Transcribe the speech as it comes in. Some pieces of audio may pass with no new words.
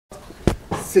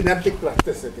synaptic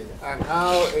plasticity and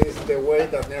how is the way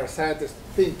that neuroscientists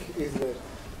think is the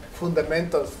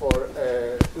fundamentals for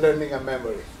learning and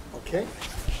memory. Okay,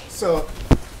 so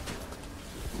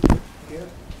here,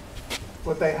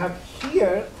 what I have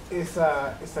here is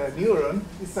a neuron.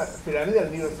 It's a pyramidal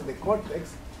neuron in the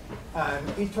cortex,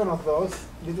 and each one of those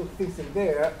little things in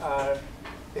there are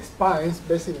spines.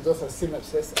 Basically, those are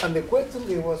synapses. And the question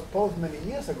that was posed many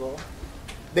years ago,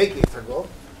 decades ago,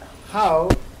 how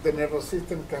the nervous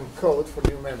system can code for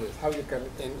new memories, how you can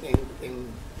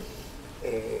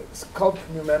sculpt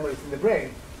new memories in the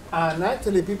brain. And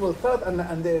actually people thought,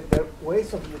 and there are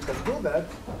ways of you can do that.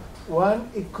 One,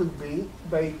 it could be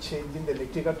by changing the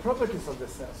electrical properties of the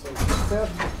cells. So if the cells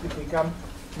become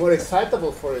more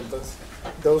excitable, for instance,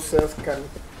 those cells can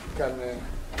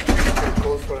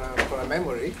code for a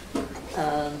memory.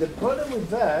 And the problem with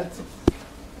that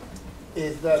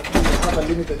is that you have a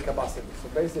limited capacity. So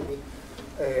basically,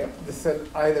 the cell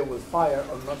either will fire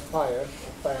or not fire,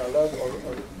 fire a lot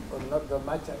or not that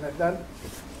much, and then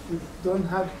you don't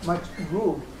have much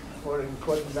room for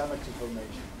encoding that much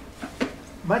information.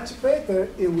 Much better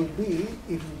it would be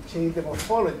if you change the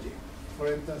morphology. For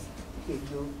instance,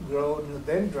 if you grow new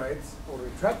dendrites or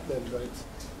retract dendrites,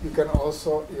 you can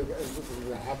also, you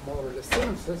have more or less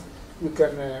synapses,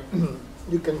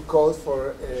 you can code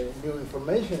for new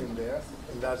information in there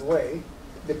in that way.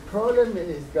 The problem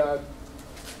is that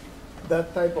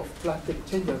that type of plastic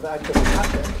changes that actually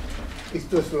happen is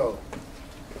too slow.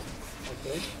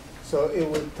 Okay, so it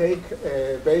will take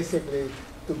basically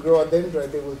to grow a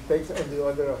dendrite. It will take on the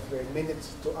order of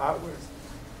minutes to hours,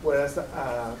 whereas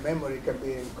memory can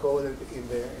be encoded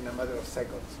in a matter of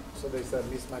seconds. So there's a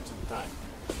mismatch in time.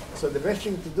 So the best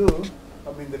thing to do,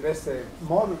 I mean, the best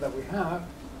model that we have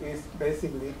is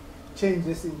basically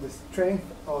changes in the strength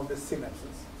of the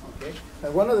synapses. Okay,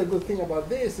 and one of the good things about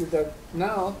this is that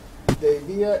now the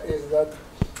idea is that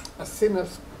a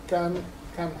synapse can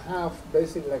have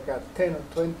basically like a 10 or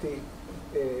 20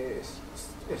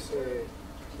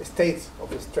 states of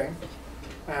the strength,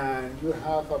 and you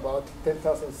have about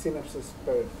 10,000 synapses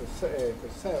per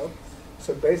cell.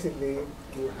 So basically,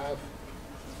 you have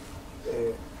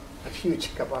a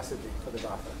huge capacity for the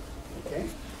buffer. Okay,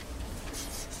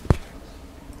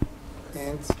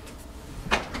 and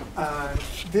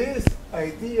this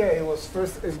idea, it was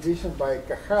first envisioned by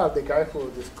Cajal, the guy who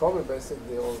discovered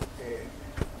basically or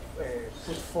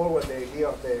put forward the idea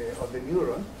of the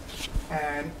neuron.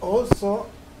 And also,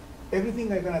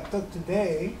 everything I'm going to talk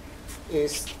today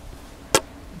is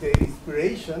the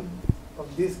inspiration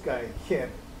of this guy, Hebb.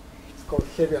 It's called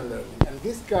Hebbian learning. And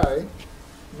this guy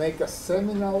made a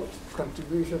seminal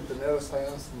contribution to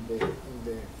neuroscience in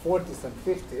the 40s and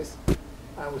 50s.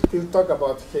 And we still talk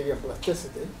about Hebbian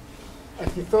plasticity.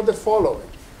 And he thought the following.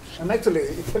 And actually,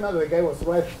 it turned out the guy was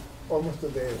right almost to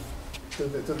the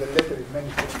letter in many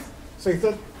things. So he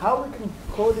thought, how we can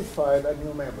codify a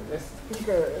new memory? Let's think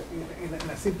in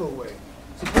a simple way.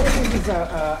 Suppose this is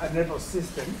a nervous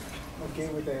system, okay,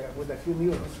 with a few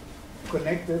neurons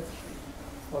connected,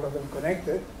 all of them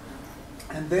connected,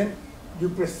 and then you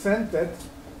presented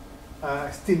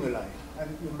stimuli,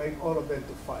 and you make all of them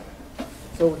to fire.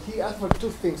 So he asked for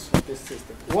two things for this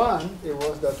system. One, it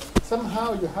was that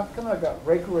somehow you have kind of like a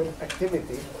recurrent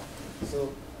activity.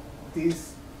 So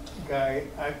this guy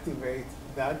activates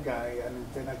that guy, and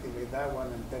then activate that one,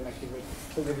 and then activate.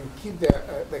 So you can keep the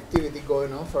activity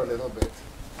going on for a little bit.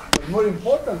 But more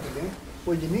importantly,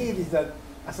 what you need is that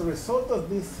as a result of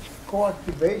this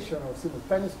co-activation or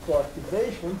simultaneous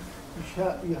co-activation,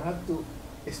 you have to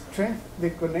strengthen the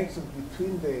connections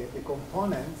between the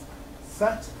components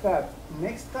such that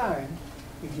next time,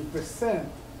 if you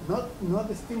present not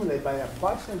the stimuli by a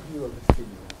partial view of the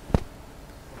stimuli,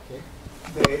 okay,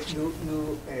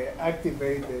 you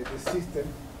activate the system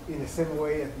in the same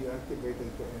way as you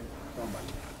activated the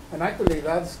normally. And actually,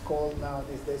 that's called now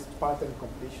these days pattern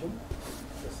completion.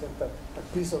 Present a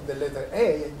piece of the letter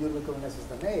A, and you recognize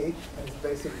it as an A, and it's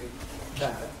basically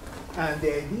that. And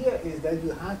the idea is that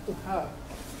you have to have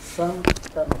some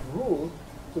kind of rule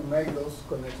to make those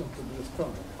connections to be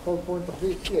stronger. The whole point of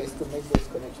this here is to make those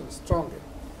connections stronger.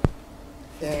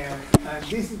 And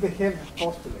this is the Hebb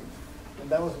postulate. And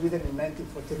that was written in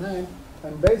 1949.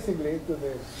 And basically,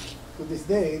 to this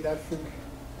day, that thing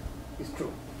is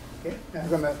true. Okay?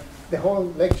 And the whole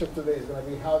lecture today is going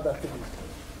to be how that thing is true.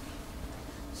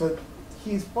 So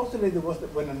his postulate was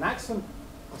that when an axon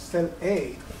of cell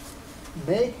A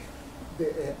make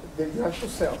you have two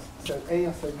cells, cell A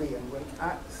and cell B, and when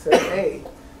cell A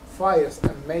fires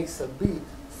and makes cell B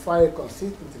fire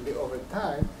consistently over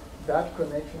time, that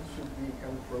connection should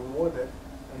become rewarded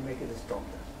and make it stronger.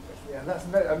 And that's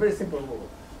a very simple rule.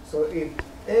 So if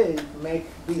A make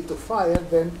B to fire,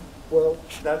 then, well,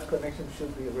 that connection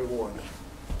should be rewarded.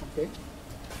 Okay?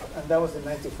 And that was in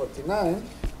 1949.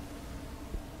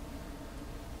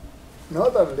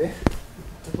 Notably, it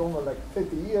took almost like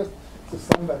 30 years to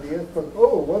somebody else thought,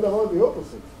 oh, what about the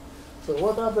opposite? So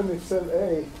what happened if cell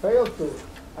A failed to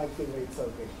activate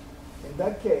cell B? In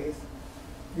that case,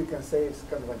 you can say it's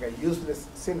kind of like a useless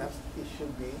synapse. It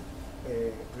should be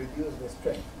reduce the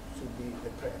strength, should be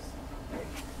depressed. Okay?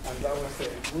 And that was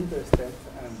Winter stent,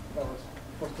 and that was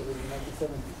postulated in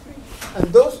 1973.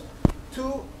 And those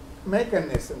two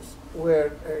mechanisms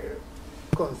were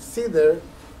considered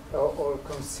or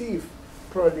conceived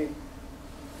probably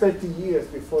 30 years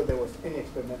before there was any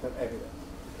experimental evidence.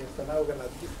 Okay, so now we're going to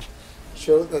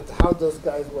show that how those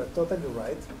guys were totally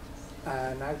right,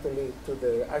 and actually to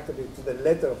the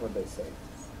letter of what they say.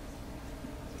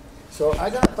 So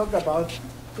I'm going to talk about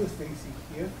two things in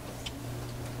here.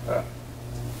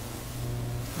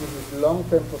 This is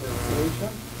long-term potentiation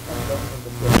and long-term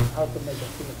deployment, how to make a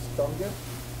synapse stronger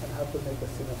and how to make a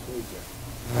synapse weaker.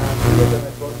 And we're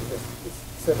going to go to the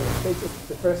several stages.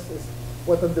 The first is,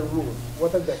 what are the rules?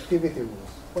 What are the activity rules?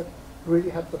 What really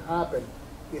have to happen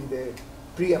in the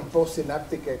pre- and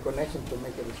post-synaptic connection to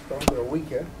make it stronger or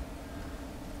weaker?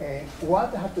 And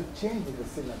what have to change in the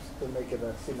synapse to make it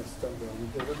a synapse stronger or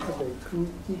weaker? That's the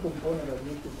key component that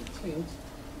needs to be changed.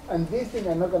 And this thing,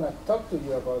 I'm not going to talk to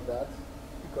you about that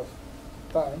because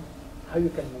of time, how you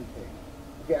can maintain.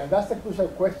 Okay, and that's a crucial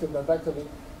question that actually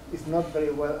is not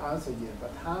very well answered yet,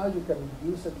 but how you can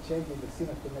use a change in the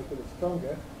synapse to make it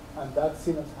stronger, and that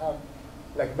synapse have,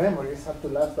 like memories, have to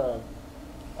last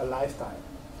a lifetime.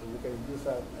 So you can use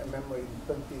a memory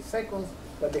in 20 seconds,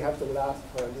 but they have to last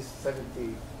for at least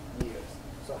 70 years.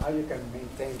 So how you can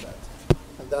maintain that?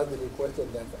 And that's the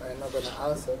question that I'm not going to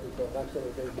answer because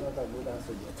actually there is not a good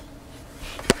answer yet.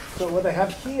 So what I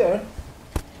have here,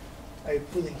 I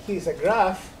put in here is a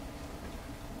graph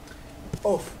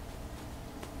of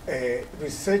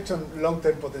research on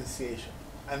long-term potentiation.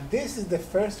 And this is the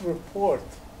first report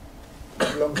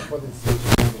of long-term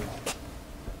potentiation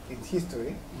in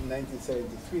history, in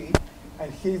 1973.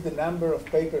 And here's the number of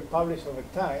papers published over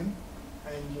time.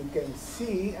 And you can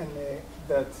see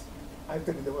that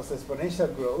actually there was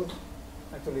exponential growth.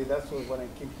 Actually, that's when I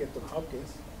came here to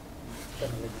Hopkins.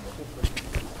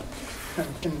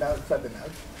 And now it's flattened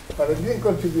out. But I didn't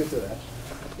contribute to that.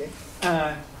 Okay?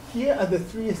 And here are the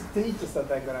three stages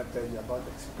that I'm going to tell you about: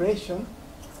 expression,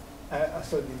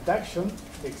 so the induction,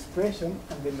 the expression,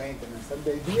 and the maintenance. And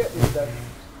the idea is that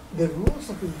the rules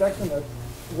of induction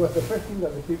was the first thing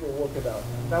that the people worked out.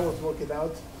 And that was worked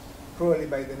out probably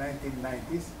by the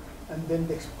 1990s. And then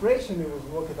the expression, it was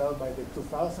worked out by the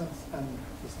 2000s, and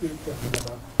we're still talking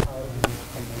about how we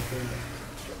can maintain that.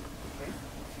 Okay?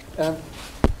 And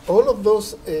all of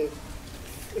those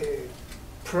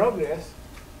progress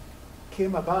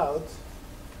came about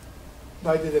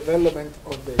by the development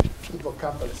of the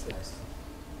hippocampal slice.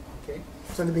 Okay?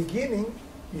 So in the beginning,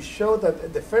 you showed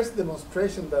that the first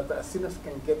demonstration that a synapse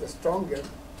can get stronger,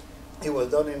 it was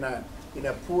done in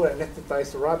a poor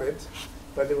anesthetized rabbit,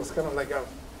 but it was kind of like a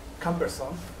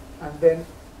cumbersome. And then,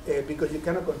 because you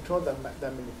cannot control that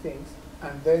many things,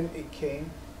 and then it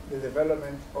came the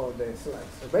development of the slice.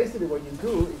 So basically what you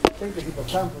do is you take the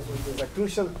hippocampus, which is a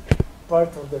crucial part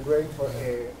of the brain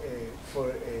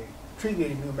for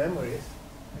triggering new memories.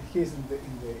 And here's in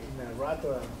a rat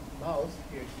or a mouse,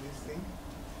 here's this thing.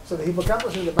 So the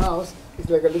hippocampus in the mouse is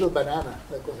like a little banana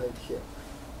that goes right here.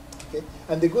 Okay?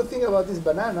 And the good thing about this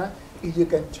banana is you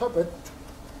can chop it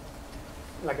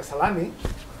like a salami,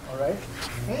 all right?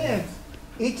 And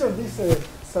each of these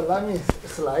salami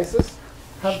slices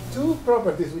have two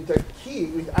properties which are key,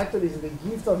 which actually is the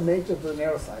gift of nature to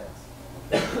neuroscience.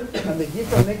 And the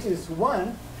gift of nature is,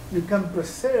 one, you can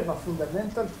preserve a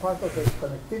fundamental part of the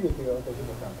connectivity of the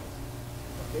hippocampus.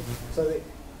 Okay? So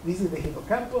this is the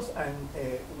hippocampus, and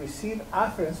receive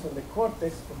afferents from the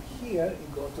cortex. From here,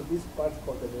 it goes to this part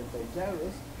called the delta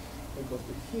gyrus. It goes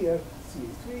to here,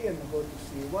 C3, and it goes to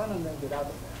C1, and then get out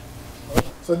of there.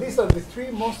 Right? So these are the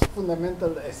three most fundamental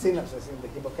synapses in the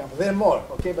hippocampus. There are more,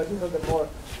 okay, but these are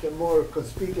the more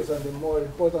conspicuous and the more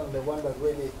important, and the one that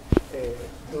really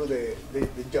do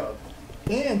the job.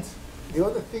 And the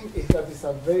other thing is that it's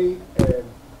a very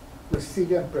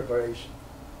resilient preparation.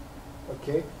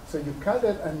 Okay, so you cut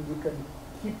it and you can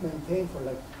keep maintained for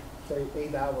like, say,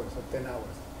 8 hours or 10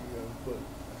 hours. You're good.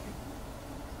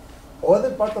 Okay.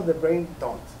 Other parts of the brain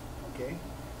don't. Okay,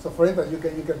 so for instance, you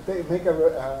can make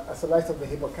a slice of the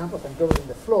hippocampus and throw it in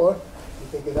the floor.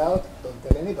 You take it out, don't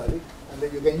tell anybody, and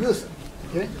then you can use it.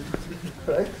 Okay,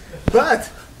 right? But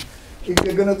if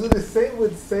you're going to do the same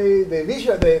with, say,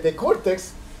 the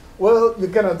cortex, Well, you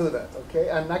cannot do that, okay?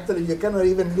 And actually, you cannot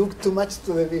even look too much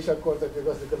to the visual cortex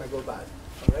because it's going to go bad,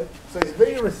 all right? So it's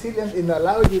very resilient in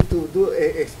allowing you to do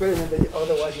an experiment that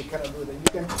otherwise you cannot do. That you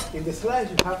can, in the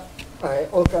slides, you have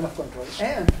all kind of control.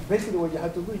 And basically, what you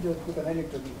have to do is just put an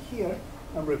electrode in here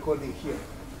and record in here.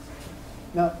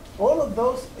 Now, all of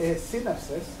those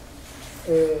synapses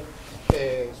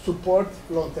support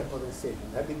long-term potentiation.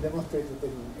 Have been demonstrated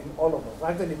in all of them.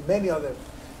 Actually, many other.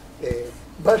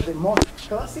 But the most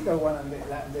classical one and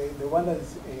the one that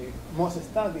is most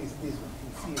studied is this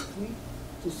one, CA3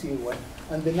 to CA1.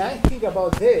 And the nice thing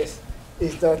about this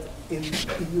is that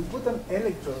if you put an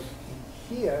electrode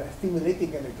in here, a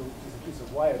stimulating electrode, which is a piece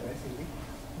of wire basically,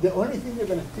 the only thing you're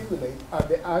going to stimulate are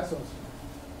the axons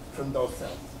from those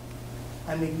cells.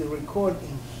 And if you record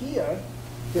in here,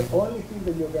 the only thing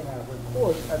that you're going to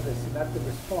record are the synaptic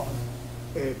response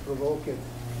provoked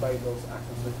by those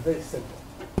axons. So it's very simple.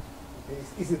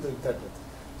 It's easy to interpret.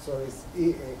 So it's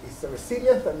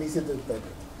resilient and easy to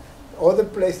interpret. Other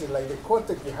places, like the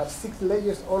cortex, you have 6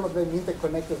 layers, all of them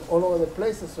interconnected all over the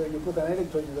places. So you put an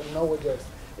electrode, you don't know what you're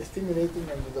stimulating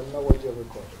and you don't know what you're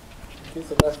recording. Okay,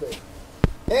 so that's it.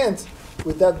 And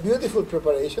with that beautiful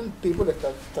preparation, people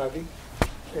start studying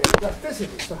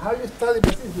plasticity. So how you study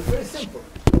plasticity is very simple.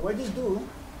 So what you do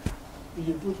is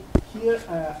you put here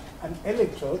an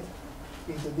electrode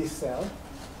into this cell,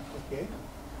 okay?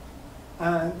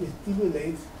 And it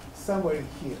stimulates somewhere in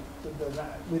here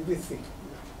with this thing,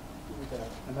 with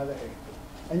another electrode.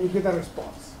 And you get a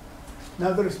response.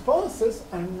 Now the responses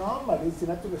are normally,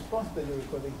 synaptic response that you're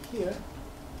recording here,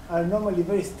 are normally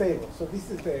very stable. So this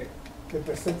is the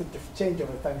percentage of change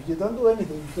over time. If you don't do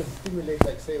anything, you can stimulate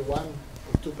like say 1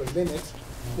 or 2 per minute,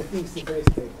 the thing is very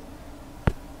stable.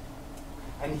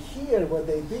 And here what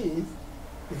they did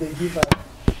is they give a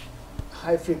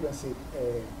high frequency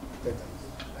theta.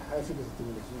 High frequency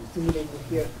stimulation. You stimulate it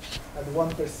here at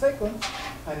 1 per second,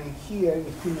 and in here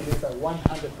you stimulate at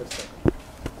 100 per second.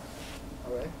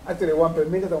 All right? Actually 1 per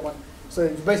minute and 1. So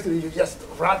it's basically you just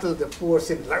rattle the poor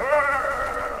city like,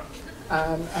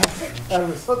 and as a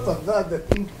result of that, the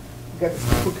thing gets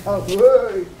spooked out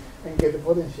and get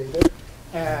potentiated.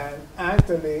 And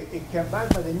actually it came back,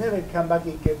 but it never came back.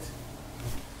 It gets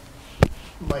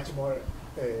much more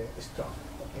strong.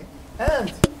 Okay?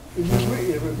 And if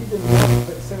you repeat them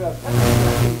several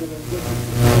times, you will get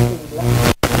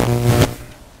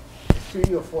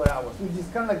 3 or 4 hours, which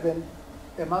is kind of like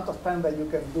the amount of time that you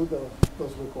can do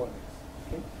those recordings.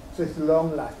 Okay? So it's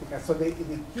long lasting. And so the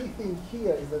key thing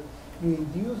here is that you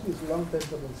induce this long-term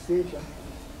potentiation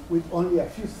with only a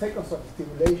few seconds of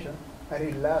stimulation, and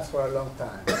it lasts for a long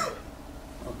time.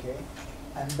 Okay?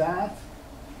 And that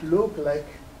look like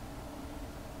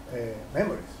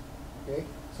memories. Okay?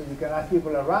 So you can ask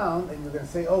people around, and you can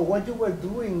say, oh, what you were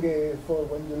doing for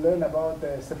when you learn about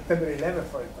September 11th,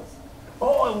 for instance.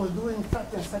 Oh, I was doing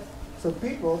such and such. So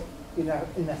people, in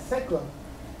a second,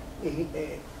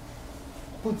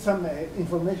 put some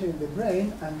information in the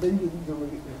brain, and then you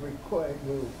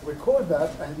record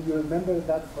that, and you remember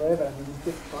that forever, and it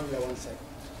takes only 1 second.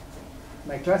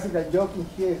 My classical joke in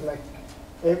here is like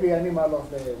every animal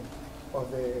of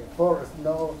the forest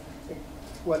know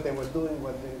what they were doing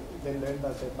when they learned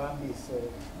that the Bambi's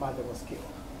mother was killed.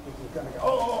 It was kind of like,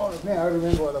 oh man, I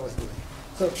remember what I was doing.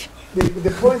 So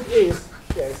the point is,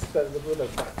 yes, that's the brutal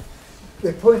part.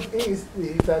 The point is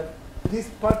that this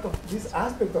part of this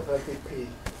aspect of LTP,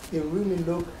 it really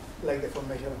look like the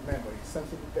formation of memory,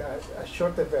 something a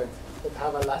short event that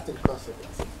have a lasting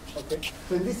consequence. Okay,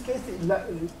 so in this case, it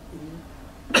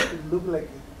looked like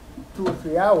 2 or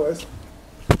 3 hours.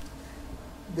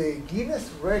 The Guinness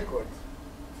record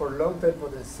for long-term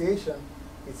potentiation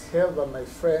is held by my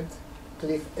friend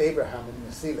Cliff Abraham in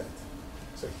New Zealand.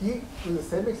 So he did the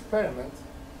same experiment,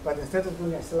 but instead of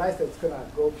doing a slice that's going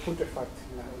to go putrefact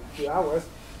in a few hours,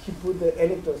 he put the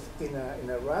electrodes in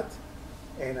a rat,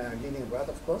 and a living rat,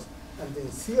 of course, and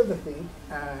then seal the thing,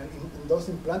 and in those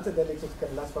implanted electrodes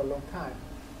can last for a long time.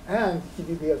 And he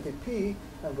did the LTP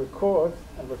and record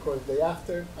the day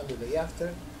after and the day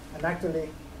after, and actually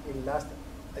it lasts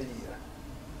a year.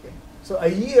 Okay? So a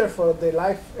year for the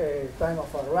lifetime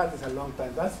of a rat is a long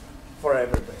time. That's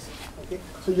forever, basically. Okay?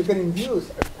 So you can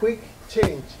induce a quick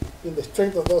change in the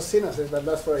strength of those synapses that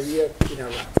lasts for a year in a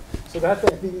rat. So that,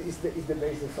 I think, is the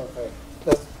basis of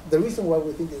that's the reason why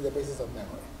we think is the basis of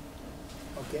memory.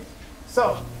 Okay?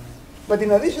 So, but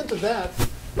in addition to that,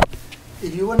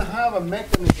 if you want to have a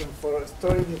mechanism for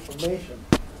storing information,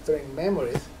 storing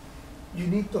memories, you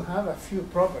need to have a few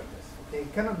properties. Okay?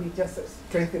 It cannot be just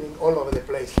strengthening all over the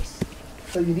places.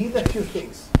 So you need a few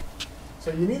things.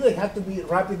 So you need to have to be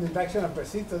rapid induction and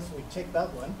persistence. We checked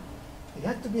that one. It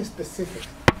has to be specific.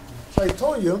 So I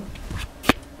told you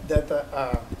that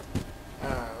a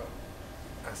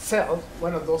cell,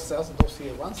 one of those cells, those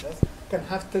CA1 cells, can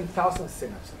have 10,000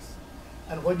 synapses.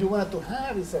 And what you wanted to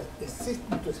have is a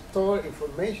system to store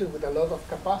information with a lot of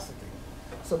capacity.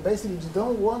 So basically, you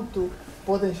don't want to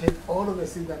potentiate all of the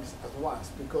synapses at once,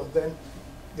 because then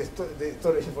the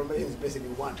storage information is basically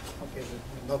one. Okay, so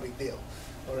no big deal.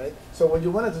 All right. So what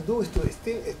you wanted to do is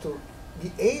to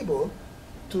be able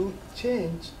to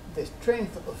change the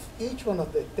strength of each one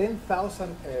of the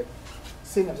 10,000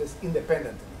 synapses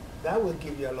independently. That will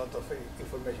give you a lot of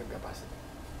information capacity.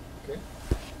 Okay.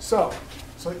 So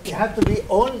it had to be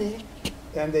only,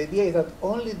 and the idea is that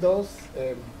only those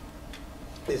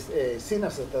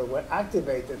synapses that were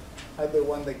activated are the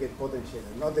ones that get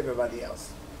potentiated, not everybody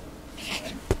else.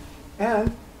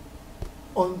 And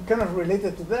on kind of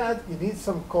related to that, you need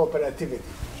some cooperativity.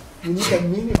 You need a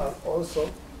minimal also,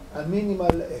 a minimal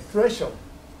threshold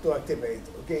to activate.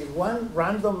 Okay, one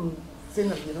random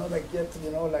synapse, like gets,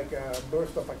 like a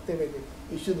burst of activity,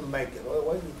 you shouldn't make it.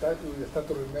 Otherwise, you start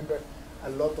to remember a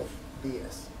lot of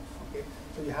BS. Okay,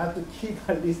 so you have to keep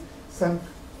at least some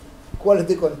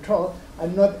quality control,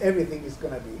 and not everything is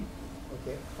going to be,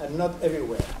 okay, and not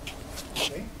everywhere.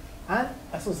 Okay, and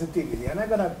associativity. And I'm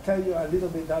going to tell you a little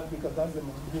bit that because that's the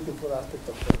most beautiful aspect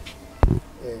of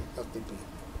TP.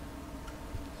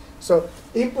 So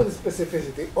input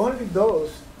specificity, only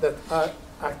those that are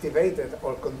activated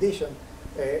or conditioned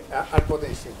are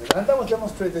potentiated. And that was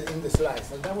demonstrated in the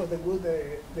slides, and that was the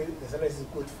slides is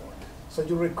good for. So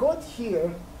you record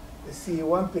here the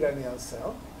CE1 pyramidal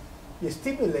cell. You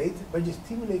stimulate, but you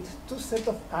stimulate two sets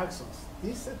of axons.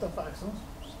 This set of axons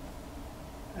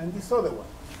and this other one.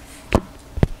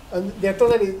 And they're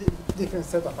totally different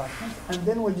set of axons. And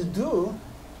then what you do,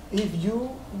 if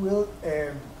you will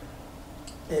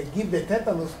give the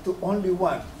tetanus to only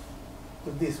one,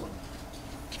 to this one.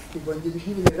 If when you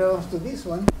give the tetanus to this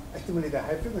one, I stimulate the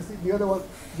high frequency, the other one,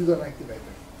 you don't activate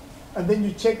it. And then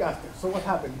you check after. So what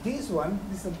happened? This one,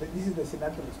 this is the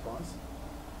synaptic response.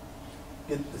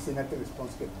 The synaptic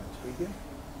response gets much bigger.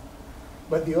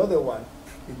 But the other one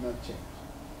did not change.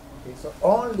 Okay, so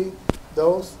only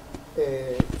those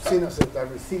synapses that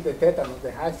receive the tetanus,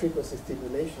 the high frequency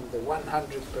stimulation, the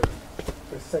 100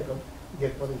 per second,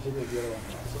 get potentiated the other one.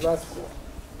 So that's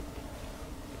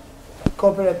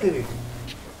cooperativity.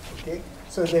 Okay?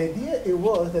 So the idea it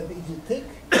was that if you take,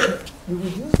 you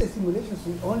reduce the stimulation, so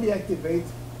you only activate.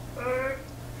 Okay,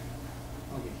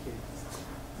 here.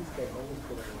 This guy always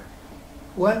put it away.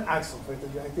 One axon, for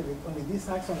example, you activate only this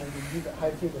axon and you give a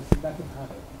high frequency, nothing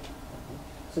happens. Okay?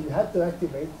 So you have to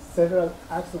activate several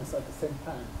axons at the same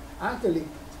time. Actually,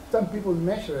 some people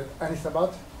measure it, and it's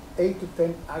about 8 to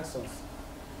 10 axons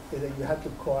that you have to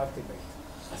co-activate.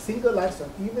 A single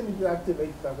axon, even if you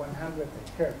activate at 100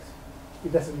 hertz,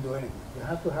 it doesn't do anything. You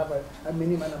have to have a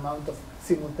minimum amount of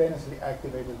simultaneously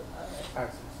activated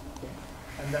axons. Okay?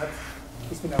 And that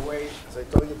is, in a way, as I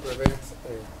told you, prevents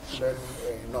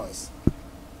learning noise.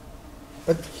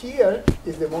 But here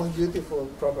is the most beautiful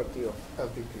property of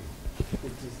LTP,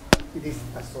 which is it is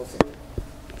associative.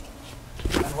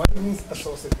 And what it means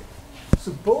associative?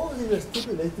 Suppose you are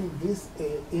stimulating this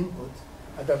input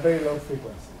at a very low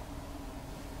frequency.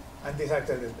 And there's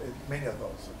actually many of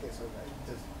those. Okay, so I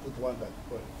just put one that,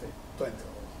 well, say 20 of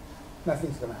those.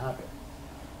 Nothing's going to happen.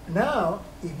 Now,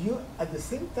 if you, at the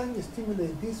same time you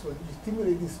stimulate this one, you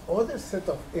stimulate this other set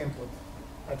of input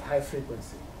at high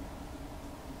frequency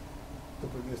to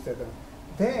produce that,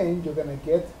 then you're going to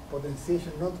get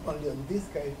potentiation not only on this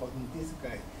guy, but on this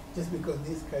guy, just because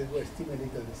these guys were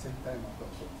stimulated at the same time of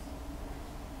those ones.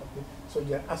 Okay? So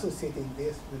you're associating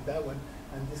this with that one,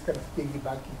 and this kind of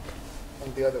piggybacking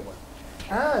on the other one.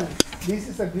 And this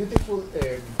is a beautiful,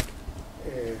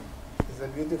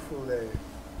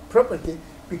 property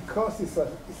because it's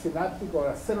a synaptic or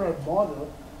a cellular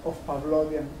model of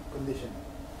Pavlovian conditioning.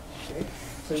 Okay?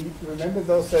 So you remember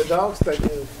those dogs that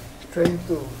you train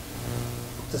to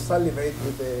salivate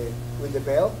with the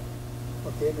bell,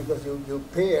 okay? Because you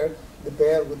pair the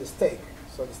bell with the steak.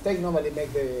 So the steak normally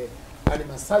makes the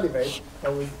animal salivate,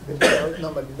 but with the bell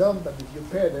normally don't. But if you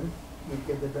pair them, you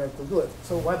get the bell to do it.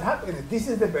 So what happens? This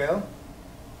is the bell,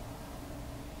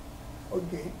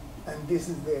 okay, and this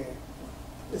is the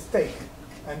steak,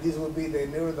 and this will be the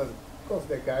neuron that causes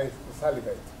the guys to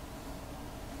salivate.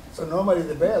 So normally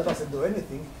the bell doesn't do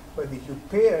anything, but if you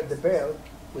pair the bell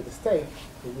with the steak,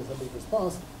 produce a big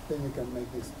response, then you can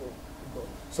make this go.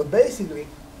 So basically,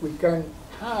 we can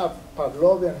have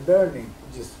Pavlovian learning,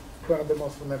 which is one of the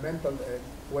most fundamental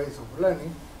ways of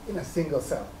learning, in a single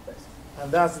cell, basically.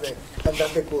 And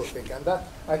that's the cool thing. And that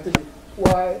actually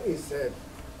why is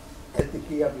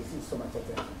LTP receives so much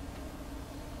attention.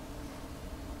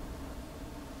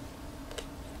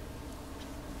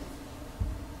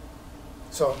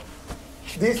 So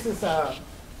this is a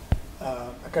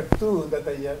cartoon that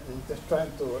I'm just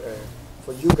trying to,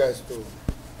 for you guys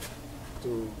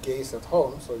to gaze at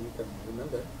home so you can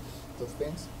remember those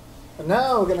things. And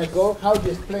now we're going to go how to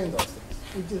explain those things,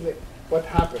 which is what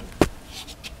happened.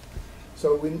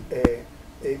 So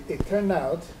it turned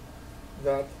out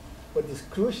that what is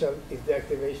crucial is the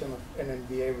activation of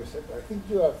NMDA receptor. I think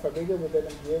you are familiar with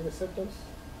NMDA receptors.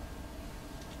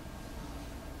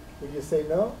 Will you say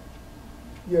no?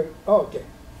 Oh, okay.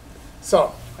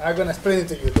 So I'm going to explain it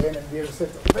to you, the NMDA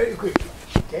receptor, very quickly.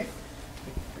 Okay.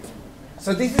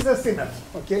 So this is a synapse.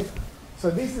 Okay. So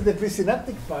this is the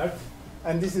presynaptic part,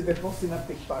 and this is the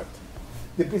postsynaptic part.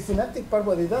 The presynaptic part,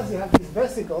 what it does, you have these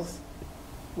vesicles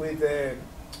with the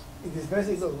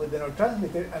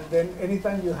neurotransmitter, and then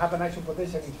anytime you have an action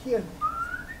potential in here,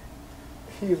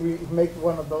 we make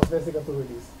one of those vesicles to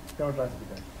release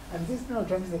neurotransmitter. And these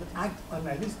neurotransmitters act on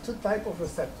at least two types of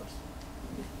receptors: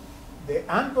 the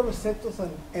AMPA receptors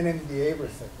and NMDA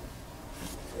receptors.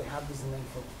 They have this name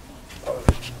for.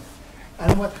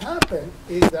 And what happened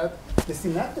is that the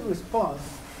synaptic response,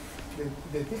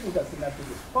 the typical synaptic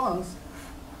response,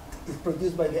 is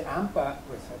produced by the AMPA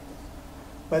receptors.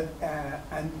 But,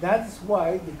 and that's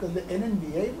why, because the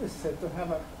NMDA receptor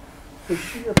have a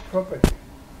peculiar property,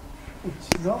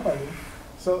 which normally,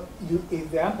 so if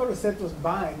the AMPA receptors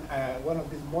bind one of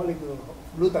these molecules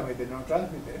of glutamate, the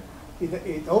neurotransmitter,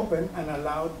 it open and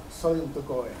allowed sodium to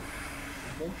go in.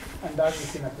 Okay? And that's the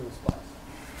synaptic response.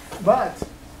 But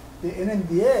the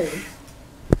NMDA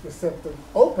receptor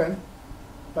open,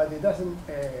 but it doesn't,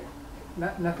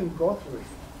 nothing go through it.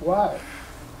 Why?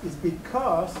 It's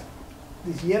because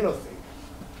this yellow thing,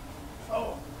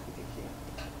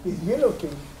 this yellow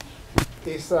thing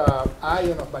is an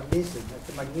ion of magnesium. It's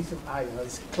a magnesium ion.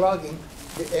 It's clogging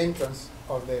the entrance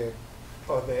of the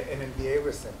NMDA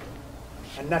receptor,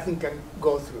 and nothing can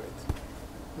go through it.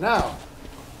 Now,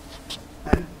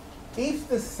 and if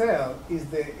the cell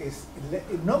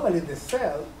normally the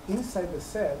cell inside the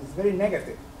cell is very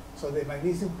negative, so the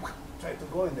magnesium try to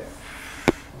go in there.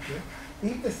 Okay?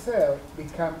 If the cell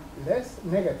become less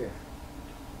negative,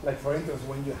 like for instance,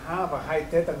 when you have a high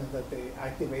tetanus that they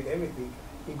activate everything,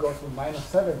 it goes from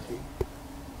 -70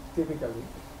 typically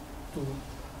to,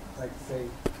 like say,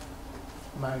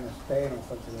 -10 or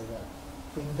something like that.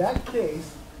 In that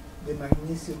case, the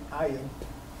magnesium ion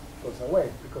goes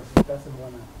away because it doesn't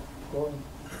want to go in.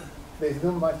 There's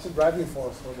not much driving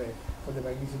force for the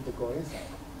magnesium to go inside.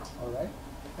 All right,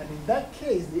 and in that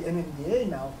case, the NMDA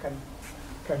now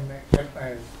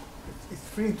it's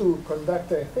free to conduct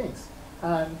things,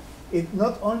 and it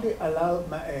not only allows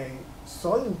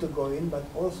sodium to go in, but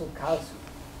also calcium.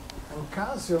 And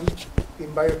calcium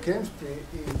in biochemistry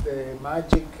is the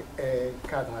magic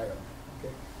cation.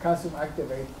 Okay? Calcium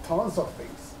activates tons of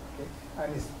things, okay?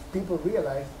 And people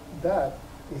realize that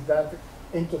is that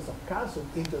entrance of calcium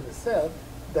into the cell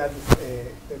that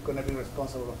is going to be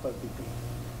responsible for ATP.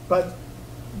 But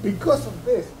because of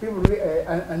this, people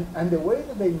and the way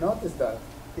that they notice that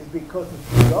is because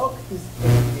if you block this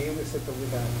NMDA receptor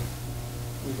with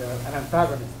an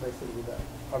antagonist, basically with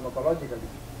pharmacologically,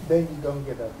 then you don't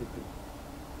get ATP.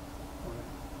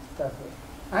 That's it.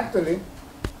 Actually,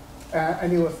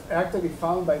 and it was actually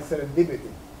found by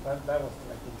serendipity. That was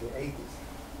like in the 80s.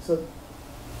 So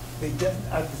they just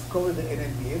discovered the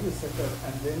NMDA receptor,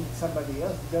 and then somebody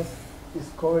else just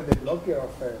discovered the blocker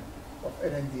of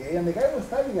NMDA, and the guy was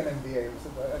studying NMDA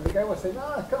receptor, and the guy was saying,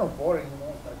 it's kind of boring,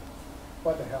 like,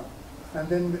 what the hell? And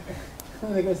then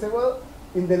the guy said, well,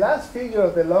 in the last figure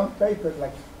of the long paper,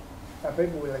 like a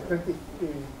paper with like 30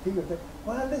 figures,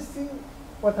 well, let's see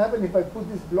what happened if I put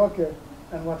this blocker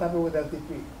and what happened with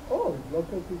LTP. Oh, it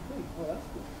blocked LTP. Oh, that's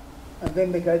good. And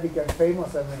then the guy became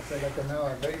famous and said, like, now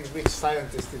a very rich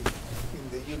scientist in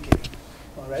the UK.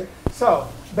 All right? So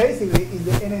basically, in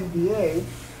the NMDA,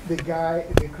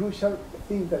 the crucial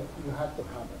thing that you have to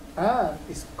have, and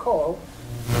it's called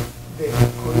the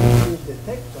coincidence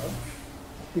detector,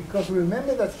 because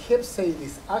remember that Hep said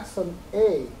this axon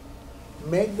A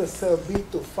make the cell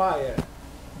beat to fire,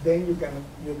 then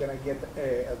you're gonna get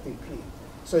LTP.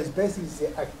 So it's basically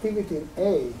the activity in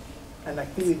A and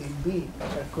activity in B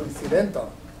are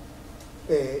coincidental.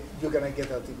 You're gonna get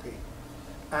LTP.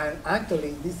 And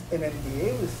actually, this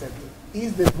NMDA receptor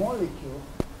is the molecule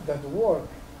that works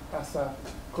as a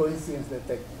coincidence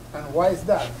detector. And why is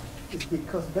that? It's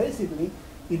because basically,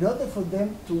 in order for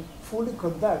them to fully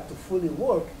conduct, to fully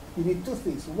work, you need two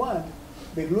things. One,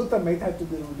 the glutamate had to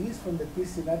be released from the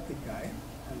presynaptic guy,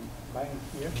 and bind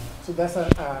here. So that's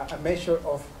a measure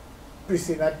of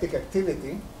presynaptic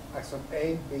activity. axon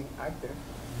A being active.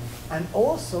 And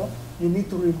also, you need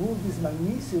to remove this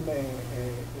magnesium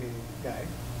guy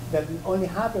that will only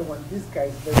happen when this guy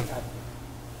is very active,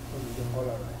 when you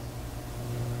depolarize.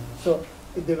 So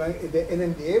the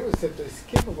NMDA receptor is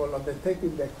capable of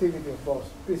detecting the activity of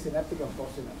both presynaptic and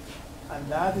postsynaptic. And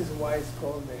that is why it's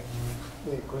called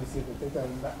the coincident detector.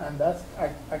 And that's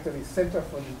actually central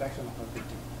for the induction of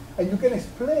LTP. And you can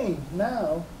explain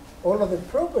now all of the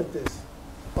properties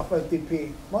of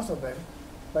LTP, most of them,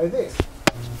 by this.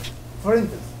 For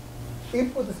instance,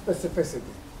 input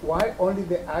specificity. Why only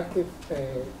the active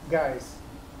guys,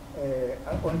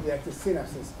 only the active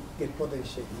synapses get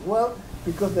potentiated? Well,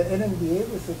 because the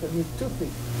NMDA receptor needs two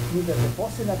things. Needs the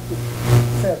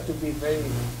postsynaptic cell to be very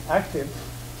active,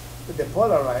 to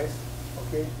depolarize,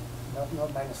 okay?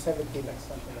 Not minus 70 like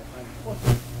something like minus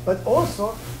 40. But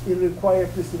also, it requires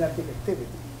presynaptic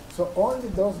activity. So only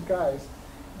those guys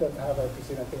that have a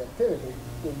presynaptic activity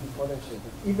will be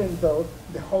potentiated, even though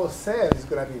the whole cell is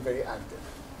going to be very active,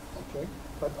 okay?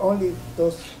 But only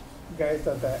those guys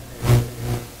that are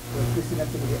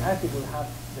presynaptically active will have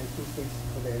the two things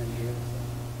for the NMDA receptor,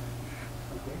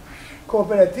 okay?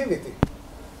 Cooperativity.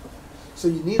 So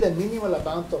you need a minimal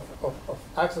amount of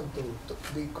axon to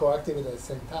be coactivated at the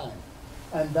same time.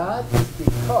 And that is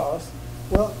because,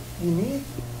 well, you need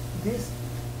this,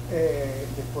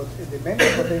 the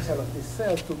memory potential of this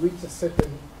cell to reach a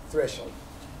certain threshold,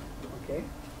 okay,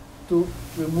 to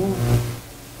remove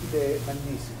the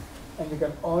magnesium. And you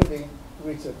can only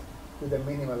reach it with a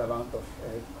minimal amount of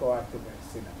coactive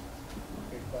synapses.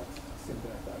 Okay, that's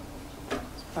simple as that.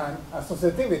 And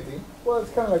associativity, well,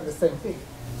 it's kind of like the same thing.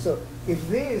 So if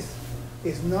this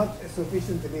is not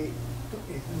sufficient to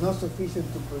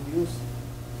produce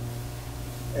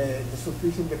the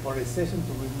sufficient depolarization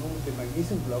to remove the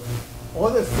magnesium block,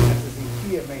 other synapses in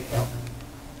here may help.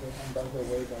 Okay, and that's the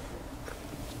way that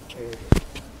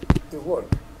it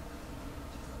works.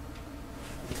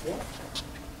 Okay.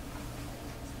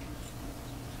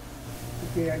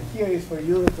 Okay, and here is for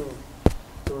you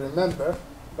to remember.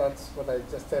 That's what I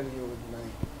just tell you with my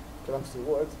clumsy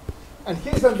words. And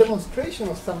here's a demonstration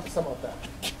of some of that.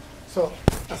 So,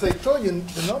 as I told you,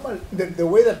 the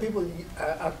way that people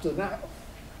up to now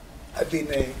have been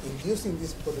inducing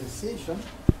this potentiation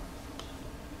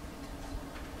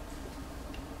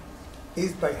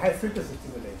is by high frequency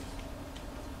stimulation.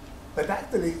 But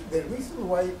actually, the reason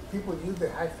why people use the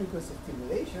high frequency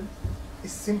stimulation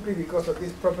is simply because of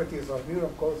these properties of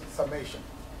neuron called summation.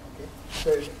 Okay, so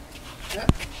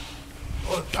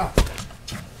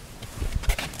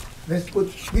let's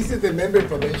put, this is the membrane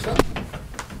potential,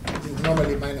 which is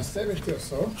normally minus 70 or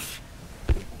so.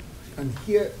 And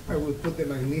here I will put the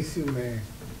magnesium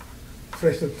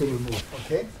threshold to remove,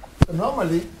 okay? So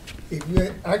normally, if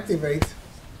you activate,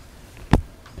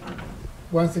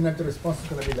 one synaptic response is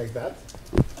going to be like that.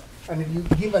 And if you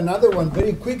give another one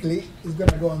very quickly, it's going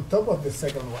to go on top of the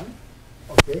second one,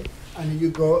 okay? And you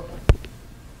go,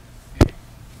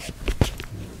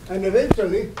 and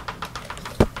eventually,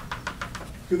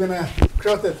 you're going to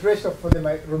cross the threshold for the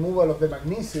removal of the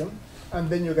magnesium, and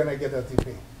then you're going to get a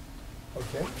TP.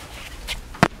 Okay?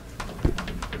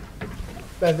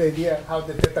 That's the idea how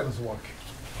the tetans work.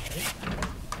 Okay?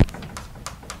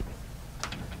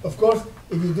 Of course,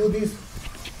 if you do this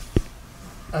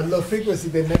at low frequency,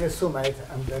 they never zoom out,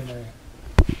 and then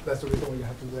that's the reason why you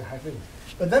have to do a high frequency.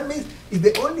 But that means if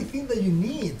the only thing that you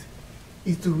need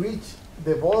is to reach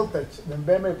the voltage, the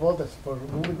memory voltage for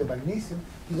removing the magnesium,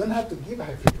 you don't have to give a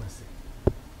high frequency.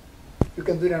 You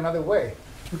can do it another way.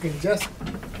 You can just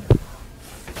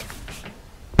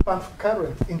pump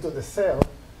current into the cell,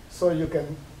 so you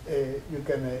can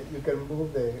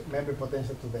move the memory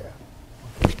potential to there.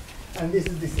 Okay? And this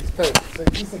is this experiment. So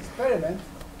in this experiment,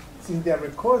 since they are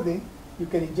recording, you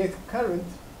can inject current,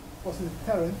 positive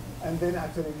current, and then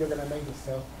actually you're going to make the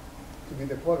cell to be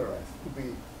depolarized, to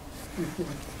be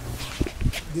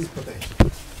this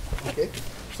potential. Okay?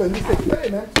 So in this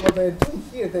experiment, what they're doing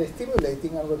here, they're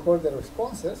stimulating and record the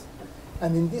responses.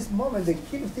 And in this moment, they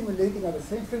keep stimulating at the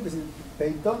same frequency.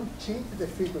 They don't change the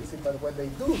frequency, but what they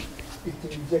do is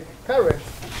to inject current,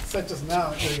 such as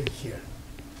now doing here.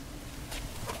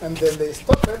 And then they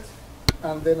stop it,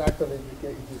 and then actually you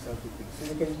can induce LTP. So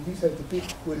you can induce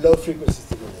LTP with low frequency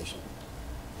stimulation.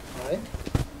 All right?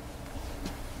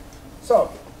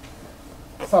 So,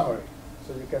 summary.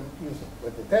 So you can use it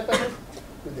with the tetanus,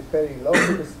 with the very low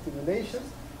frequency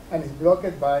stimulations, and it's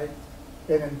blocked by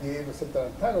NMDA receptor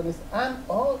antagonist, and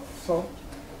also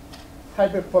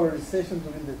hyperpolarization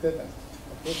during the tetanus.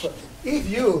 Okay, so if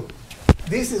you,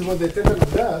 this is what the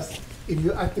tetanus does, if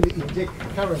you actually inject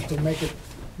current to make it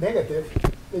negative,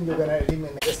 then you're going to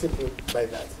eliminate just simply by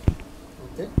that.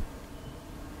 Okay.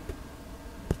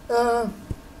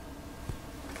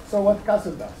 So what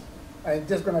calcium does? I'm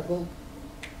just going to go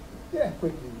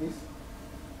quickly this.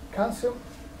 Calcium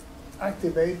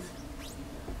activates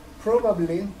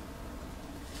probably,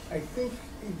 I think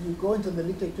if you go into the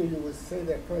literature, you will say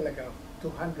there are probably like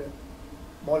 200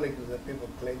 molecules that people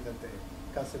claim that the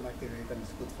calcium activator is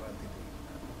good for LTP.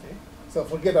 Okay? So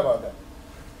forget about that.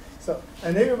 So,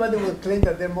 and everybody will claim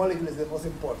that their molecule is the most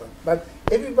important. But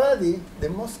everybody, the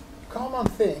most common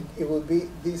thing, it will be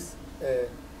this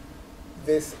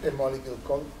molecule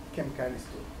called chemkinase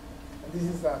 2. And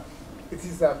this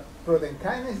is a protein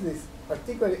kinase that is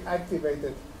particularly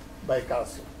activated by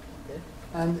calcium. Okay?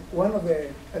 And one of the,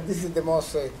 this is the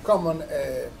most common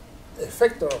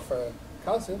effector of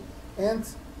calcium. And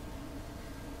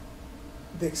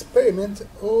the experiment,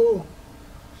 oh,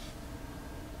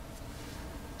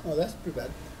 that's pretty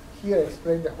bad. Here I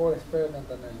explained the whole experiment,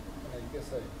 and I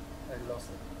guess I lost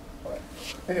it. All right.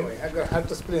 Anyway, I'm going to have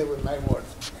to explain it with my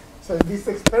words. So in this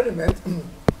experiment,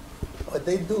 what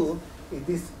they do is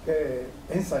this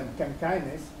enzyme,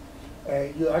 chemkinase,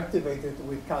 you activate it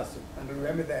with calcium. And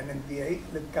remember the NMDA,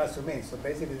 the calciumine. So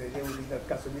basically the idea would be that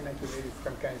calciumine activated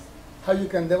chemkinase. How you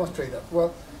can demonstrate that?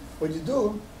 Well, what you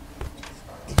do,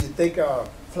 if you take a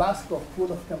flask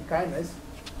full of chemkinase,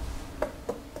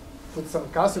 put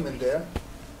some calcium in there,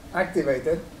 activate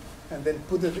it, and then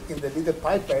put it in the little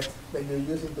pipette that you're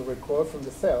using to record from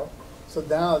the cell. So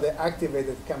now the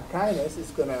activated chemkinase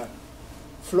is going to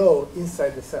flow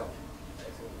inside the cell.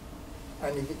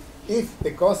 And if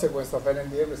the consequence of an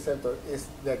NMDA receptor is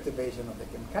the activation of the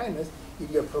chemkinase,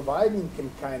 if you're providing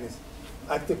chemkinase,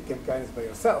 active chemkinase by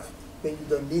yourself, then you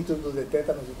don't need to do the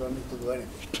tetanus, you don't need to do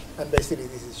anything. And basically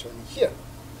this is shown here.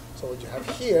 So what you have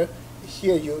here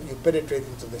you penetrate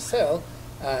into the cell,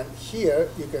 and here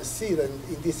you can see that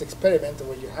in this experiment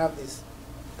where you have this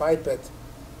pipette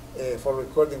for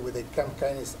recording with the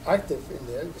chemkinase active in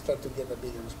there, you start to get a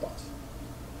bigger response.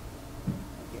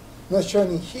 Okay. Not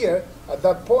shown in here, at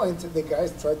that point the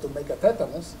guys tried to make a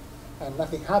tetanus and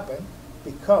nothing happened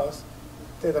because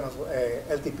tetanus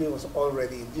LTP was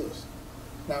already induced.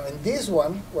 Now in this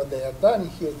one, what they have done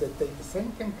here is they take the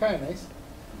same chemkinase,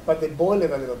 but they boil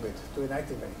it a little bit to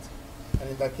inactivate. And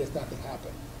in that case, nothing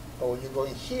happened. But when you go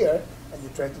in here and you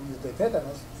try to use the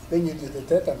tetanus, then you do the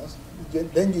tetanus,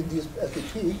 then you use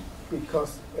LTP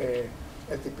because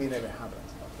LTP never happened.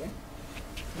 Okay?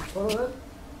 You follow that?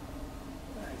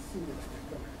 I see it.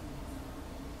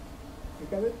 You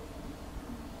got it?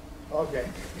 Okay.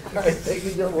 I take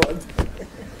it your word.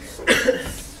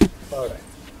 All right.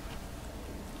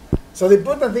 So the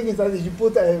important thing is that if you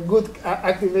put a good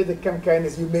activated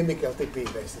chemkinase, you mimic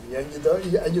LTP basically,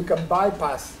 and you can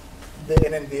bypass the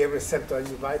NMDA receptor, and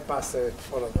you bypass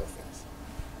all of those things.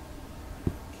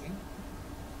 Okay.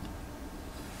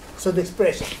 So the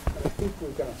expression, and I think we're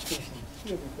going to finish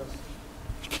here because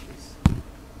it's,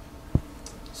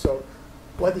 so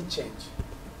what did change?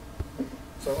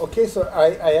 So okay, so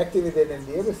I activated the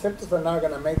NMDA receptor, so now I'm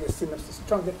going to make the synapse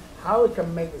stronger. How I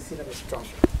can make the synapse stronger?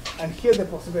 And here are the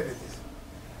possibilities.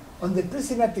 On the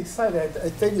presynaptic side, I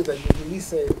tell you that you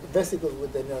release vesicles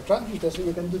with the neurotransmitter, so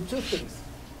you can do two things.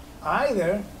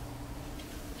 Either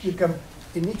you can,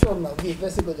 in each one of these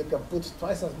vesicles, you can put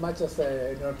twice as much as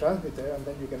a neurotransmitter, and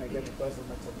then you're going to get twice as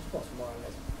much of a response, more or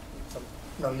less. Some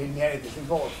non-linearity is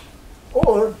involved.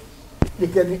 Or you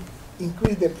can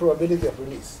increase the probability of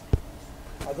release.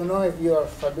 I don't know if you are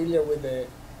familiar with the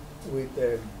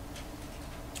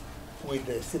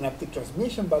synaptic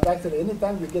transmission, but actually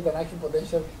anytime you get an action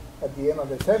potential at the end of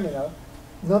the terminal,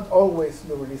 not always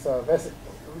you release a vesicle.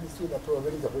 You release with a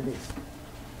probability of release.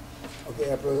 Okay,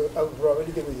 a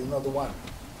probability which is not 1.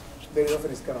 Very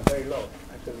often it's kind of very low.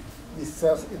 Actually, these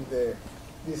cells in the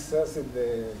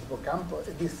hippocampus,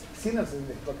 these synapses in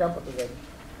the hippocampus that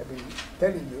I've been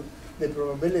telling you, the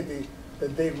probability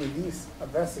that they release a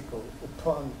vesicle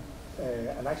upon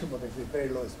an action potential is very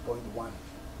low, it's 0.1.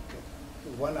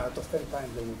 1 out of 10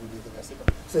 times they will release the vesicle.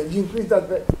 So if you increase that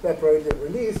probability of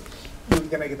release, you're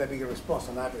going to get a bigger response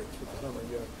on average, because normally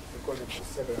you're recording for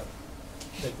several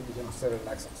division of several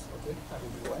axons. Okay,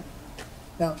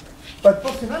 now, but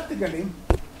postsynaptically,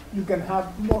 you can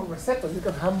have more receptors. You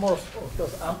can have more of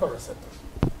those AMPA receptors.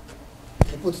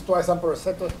 You put twice AMPA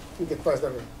receptors, you get twice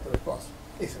the response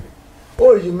easily.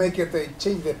 Or you make it,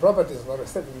 change the properties of the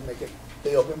receptor. You make it,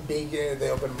 they open bigger, they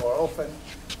open more often,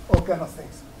 all kind of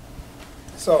things.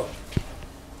 So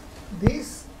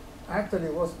this actually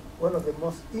was one of the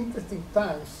most interesting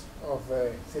times of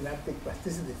synaptic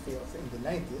plasticity fields in the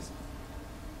 90s,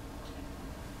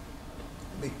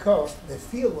 because the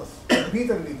field was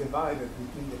bitterly divided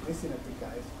between the presynaptic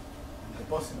guys and the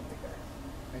postsynaptic guys.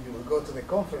 And you will go to the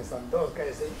conference and those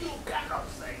guys say, you cannot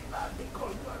say that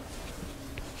because you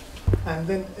are... And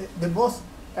then the most,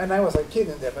 and I was a kid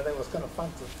in there, but it was kind of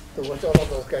fun to watch all of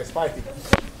those guys fighting.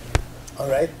 All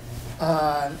right?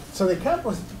 And so the camp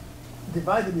was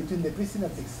divided between the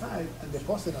presynaptic side and the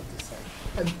postsynaptic side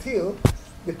until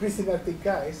the presynaptic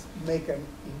guys make an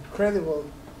incredible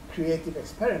creative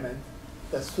experiment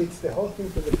that switched the whole thing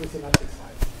to the presynaptic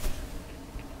side.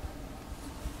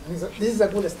 And this is a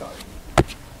good story.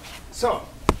 So,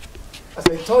 as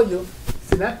I told you,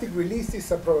 synaptic release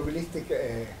is a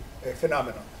probabilistic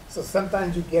phenomenon. So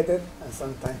sometimes you get it and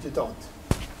sometimes you don't.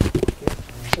 Okay?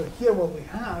 So here what we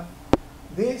have,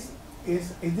 this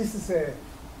is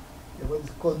what's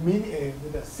called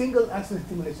with a single axon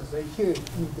stimulation. So here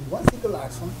you do one single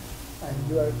axon and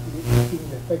you are seeing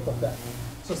the effect of that.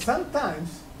 So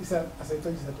sometimes, as I told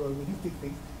you, it's a probabilistic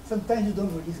thing. Sometimes you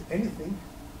don't release anything.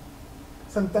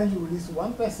 Sometimes you release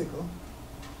one vesicle.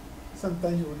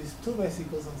 Sometimes you release two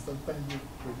vesicles, and sometimes you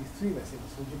release three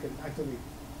vesicles. So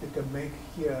you can make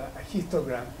here a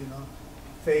histogram,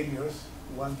 failures,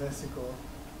 one vesicle,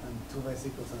 and two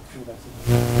vesicles, and three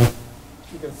vesicles.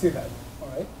 You can see that, all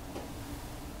right?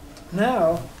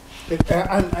 Now,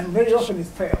 and very often it's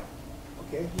failed,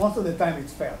 okay? Most of the time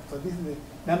it's failed. So this is the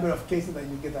number of cases that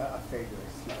you get a failure.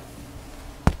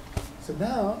 So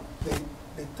now,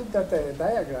 they took that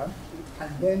diagram,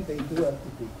 and then they do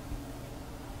LTP.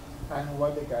 And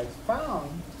what the guys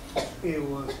found, it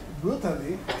was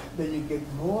brutally that you get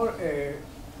more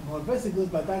vesicles,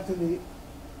 but actually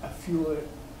a fewer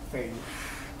failures.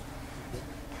 Okay.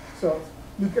 So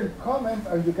you can comment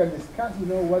or you can discuss,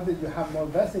 whether you have more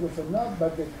vesicles or not,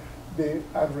 but the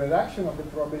reduction of the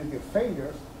probability of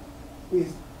failures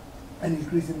is an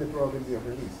increase in the probability of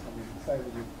release.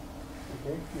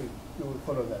 Okay, you will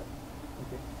follow that.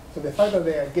 Okay. So the fact that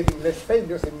they are getting less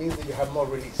failures, it means that you have more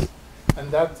release, and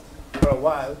that, for a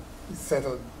while, it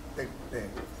settled the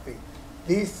thing.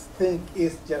 This thing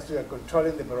is just we are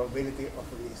controlling the probability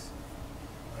of release.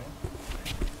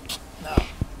 Right? Now,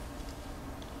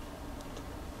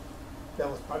 that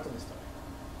was part of the story.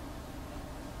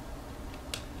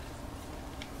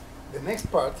 The next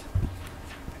part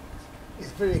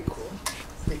is very cool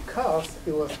because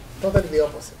it was totally the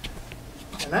opposite.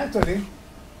 And actually,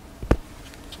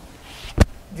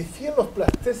 the field of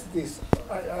plasticities,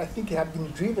 I think, have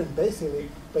been driven basically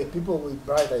by people with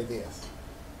bright ideas.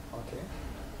 Okay?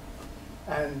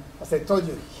 And as I told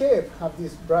you, here have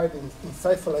these bright,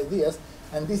 insightful ideas,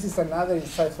 and this is another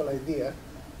insightful idea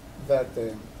that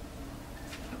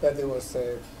it was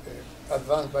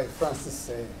advanced by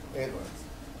Francis Edwards.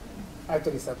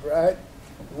 Actually, it's a bright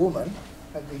woman.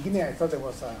 At the beginning, I thought it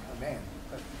was a man,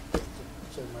 but to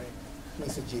show my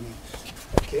misogyny.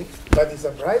 Okay, but it's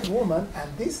a bright woman,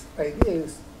 and this idea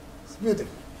is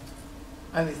beautiful,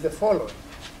 and it's the following.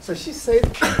 So she said,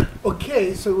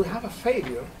 okay, so we have a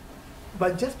failure,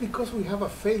 but just because we have a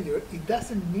failure, it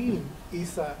doesn't mean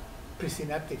it's a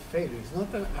presynaptic failure. It's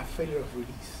not a failure of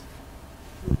release.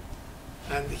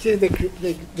 And here's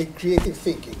the creative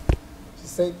thinking. She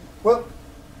said, well,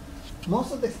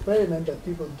 most of the experiments that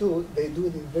people do, they do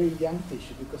it in very young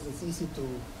tissue because it's easy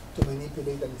to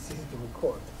manipulate and it's easy to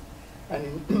record. And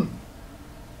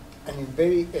in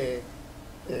very,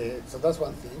 so that's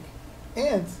one thing.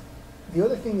 And the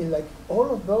other thing is, like,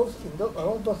 all of those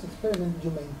experiments,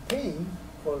 you maintain,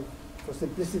 for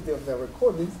simplicity of the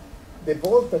recordings, the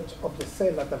voltage of the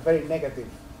cell at a very negative,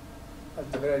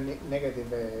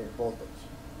 voltage.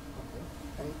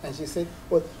 Okay? And she said,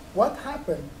 well, what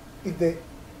happened if the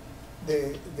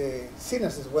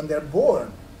synapses, when they're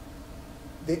born,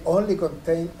 they only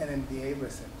contain NMDA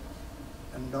receptors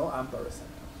and no AMPA receptors?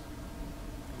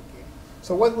 Okay.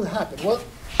 So what will happen? Well,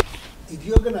 if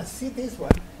you're going to see this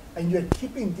one and you're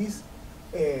keeping this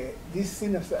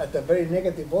synapse at a very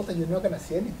negative voltage, you're not going to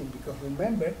see anything, because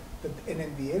remember that the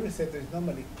NMDA receptor is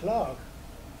normally clogged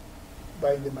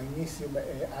by the magnesium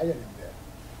ion in there.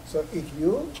 So if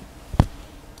you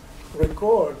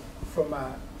record from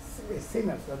a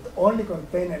synapse that only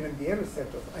contain NMDA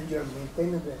receptors and you're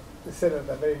maintaining the cell at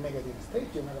a very negative state,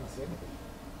 you're not going to see anything.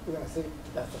 You're going to say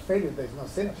that's a failure, there's no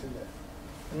synapse in there.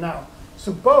 Now,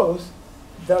 suppose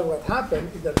that what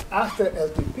happened is that after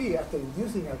LTP, after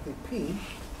inducing LTP,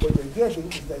 what you're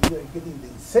getting is that you're getting the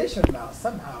insertion now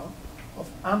somehow of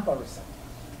AMPA receptors.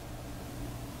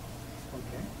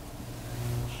 Okay?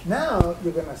 Now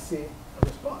you're going to see a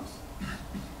response.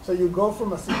 So you go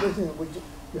from a situation in which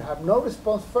you have no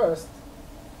response first,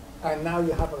 and now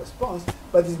you have a response,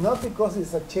 but it's not because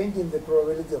it's a change in the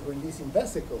probability of releasing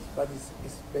vesicles, but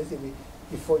it's basically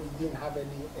before you didn't have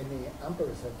any AMPA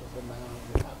receptors, and now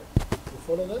you have it. You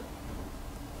follow that?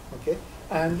 Okay,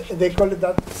 and they call it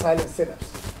that silent synapse.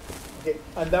 Okay,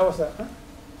 and that was a. Huh?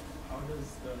 How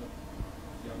does the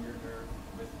younger nerve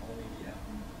with only the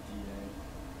FDA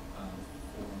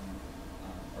form,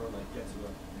 or like get to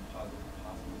a positive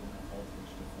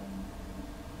voltage to form?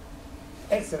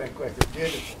 Excellent question,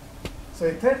 beautiful. So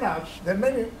it turned out that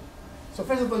many. So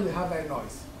first of all, you have that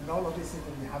noise. In all of these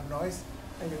systems, you have noise,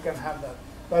 and you can have that.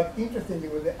 But interestingly,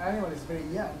 when the animal is very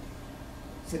young,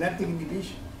 synaptic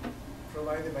inhibition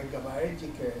provided by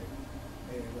GABAergic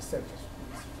receptors,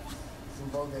 it's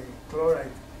involved the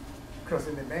chloride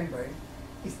crossing the membrane,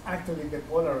 is actually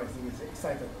depolarizing, it's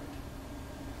excitatory.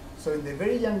 So in the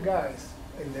very young guys,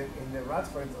 in the rats,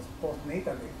 for instance,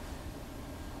 postnatally,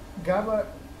 GABA,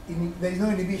 there is no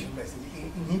inhibition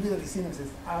basically. Inhibitory synapses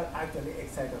are actually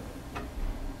excitatory.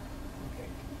 Okay.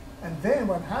 And then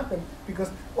what happened, because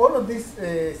all of these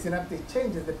synaptic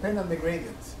changes depend on the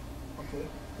gradients. Okay.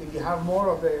 If you have more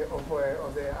of the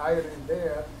iron in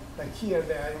there, than here,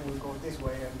 the iron will go this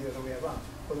way and the other way around.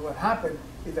 But what happened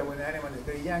is that when the animal is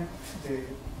very young,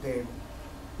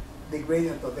 the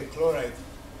gradient of the chloride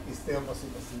is the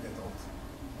opposite as in the dogs.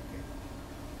 Okay.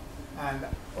 And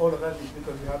all of that is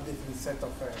because you have different set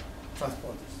of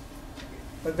transporters. Okay.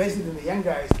 But basically, in the young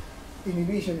guys,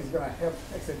 inhibition is going to help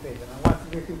excitation. And once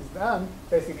everything is done,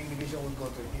 basically inhibition will go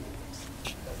to inhibitors.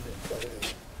 That's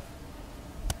it.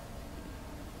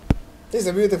 This is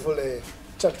a beautiful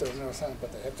chapter of neuroscience,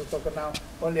 but I have to talk now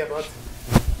only about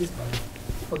this part.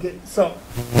 Okay, so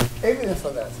evidence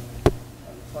for that.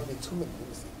 Only 2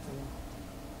 minutes. Let me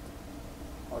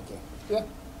see. Okay, yeah,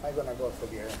 I'm gonna go for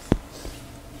the evidence.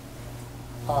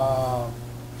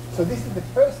 So this is the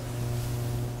first.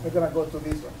 We're gonna go to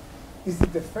this one. This is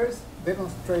the first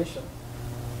demonstration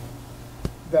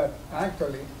that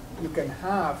actually you can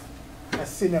have a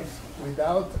synapse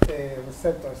without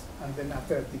receptors, and then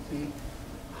after ATP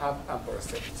have AMPA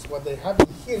receptors. What they have in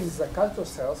here is the culture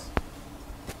cells,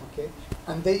 okay,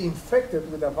 and they infected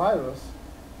with a virus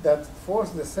that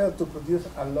forced the cell to produce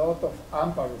a lot of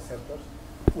AMPA receptors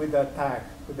with a tag,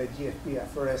 with a GFP, a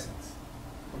fluorescence.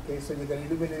 Okay, so you can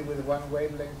illuminate with one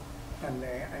wavelength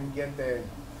and get the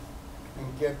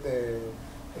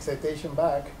excitation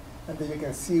back, and then you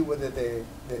can see whether the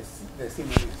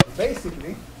signal is. So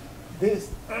basically, this,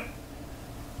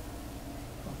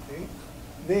 okay,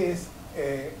 this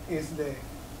is the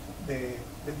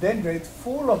dendrite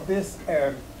full of this,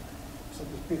 so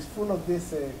to speak, full of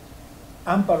this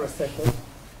AMPA receptors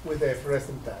with a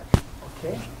fluorescent tag.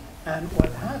 Okay, and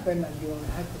what happened, and you only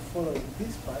have to follow in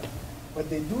this part. What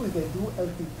they do is they do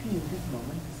LTP in this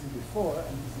moment. This is before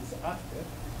and this is after,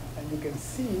 and you can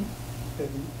see that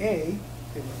in A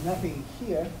there was nothing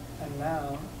here, and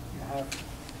now you have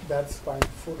that spine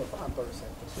full of AMPA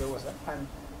receptors. There was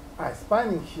a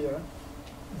spine in here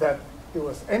that it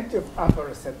was empty of AMPA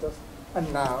receptors,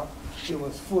 and now it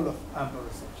was full of AMPA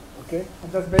receptors. Okay,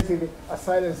 and that's basically a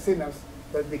silent synapse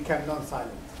that became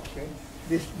non-silent. Okay,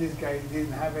 this guy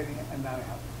didn't have any, and now I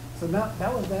have. So now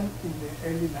that was done in the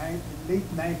late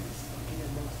 90s. Okay,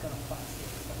 and that was kind of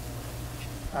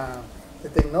fast. The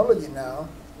technology now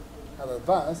has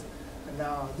advanced, and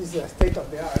now this is a state of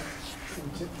the art.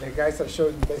 The guys are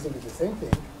showing basically the same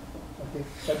thing, okay,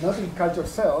 but not in culture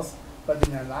cells, but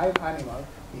in a live animal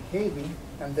behaving,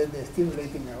 and then they're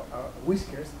stimulating our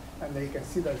whiskers, and then you can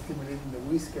see that stimulating the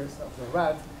whiskers of the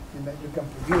rat, and then you can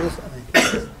produce,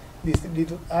 and these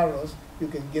little arrows, you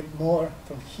can get more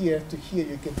from here to here,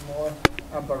 you get more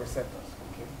AMPA receptors,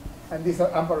 okay? And these are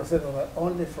AMPA receptors that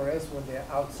only fluoresce when they're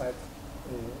outside,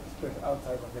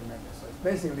 outside of the membrane. So it's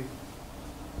basically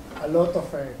a lot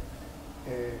of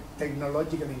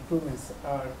technological improvements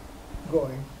are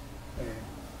going,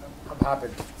 have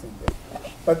happened since then.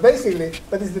 But basically,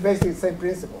 it's the basic same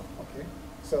principle, okay?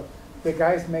 So the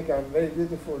guys make a very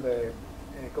beautiful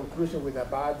conclusion with a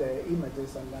bad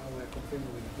images, and now we're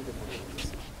confirming with beautiful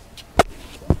images.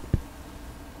 Okay.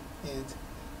 And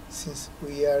since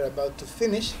we are about to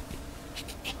finish,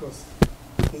 because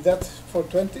is that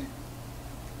 420?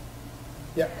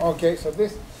 Yeah, okay, so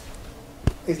this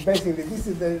is basically, this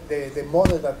is the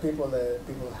model that people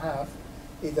have,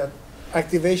 is that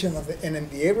activation of the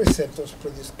NMDA receptors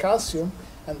produce calcium,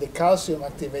 and the calcium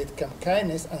activates CAM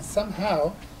kinase, and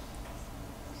somehow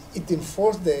it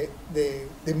enforced the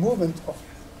movement of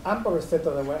AMPA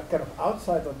receptors that were kind of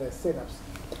outside of the synapse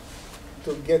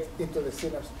to get into the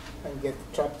synapse and get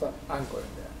trapped and anchored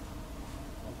in there.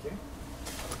 Okay,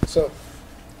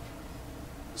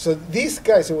 so these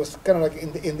guys, it was kind of like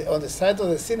on the side of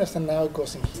the synapse, and now it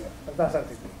goes in here. And that's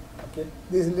ATP. Okay,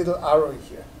 this little arrow in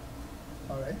here.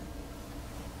 All right.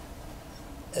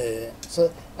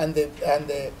 So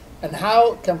and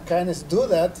how can kinase do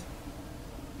that?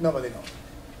 Nobody knows.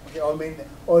 Okay, I mean,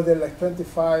 or there are like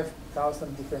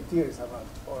 25,000 different theories about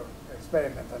or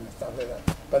experiments and stuff like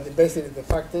that. But basically, the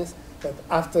fact is that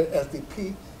after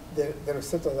LTP, the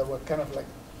receptors that were kind of like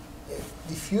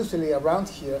diffusely around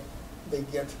here, they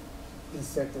get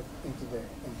inserted into there.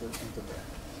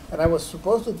 And I was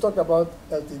supposed to talk about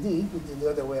LTD, which is the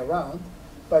other way around,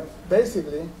 but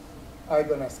basically, I'm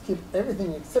going to skip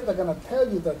everything except I'm going to tell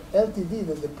you that LTD,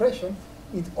 the depression,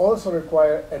 it also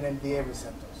requires NMDA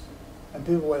receptors. And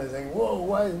people were saying, whoa,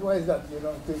 why is that? You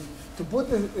know, to put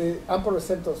the AMPA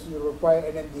receptors, you require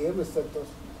NMDA receptors.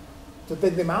 To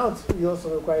take them out, you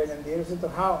also require NMDA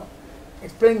receptors. How?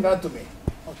 Explain that to me,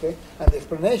 okay? And the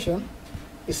explanation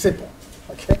is simple,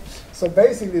 okay? So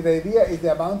basically, the idea is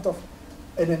the amount of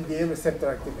NMDA receptor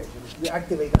activation. If you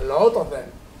activate a lot of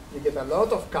them, you get a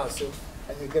lot of calcium,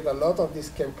 and you get a lot of this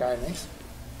chem kinase,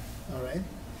 all right?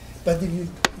 But if you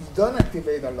don't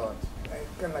activate a lot, right,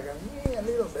 kind of like a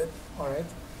little bit, all right,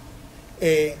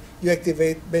 you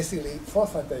activate basically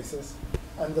phosphatases,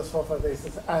 and those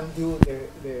phosphatases undo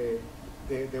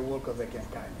the work of the chem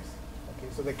kinase. Okay,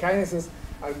 so the kinases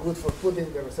are good for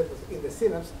putting the receptors in the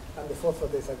synapse, and the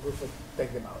phosphatases are good for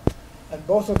take them out. And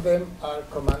both of them are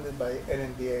commanded by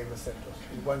NMDA receptors.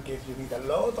 In one case, you need a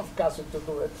lot of calcium to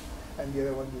do it, and the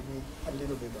other one, you need a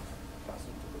little bit of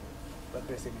calcium to do it. But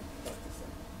basically, that's the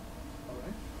same. All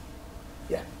right?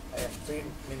 Yeah, I am 3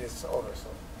 minutes over, so.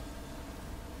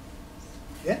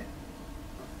 Yeah?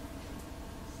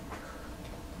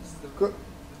 Good.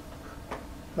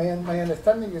 My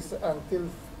understanding is until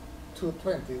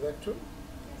 2:20, is that true?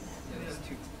 Yes.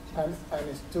 And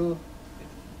it's 2,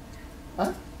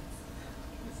 huh?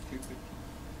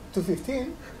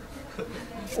 2:15?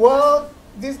 Well,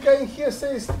 this guy in here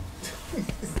says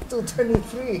it's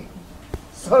 2:23.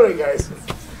 Sorry, guys.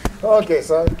 Okay,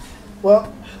 so,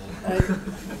 well,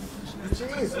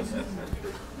 Jesus.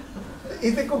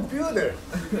 It's the computer.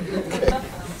 Okay.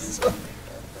 So,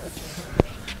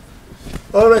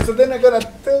 all right, so then I'm going to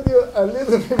tell you a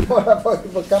little bit more about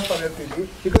hippocampal LTD,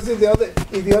 because it's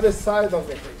the other side of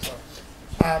the equation.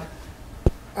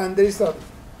 And there is a,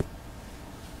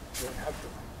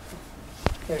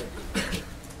 anyway.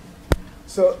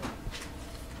 So,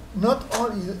 not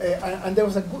only, and there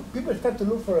was a good, people start to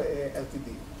look for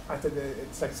LTD after the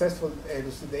successful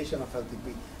elucidation of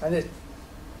LTP. And there's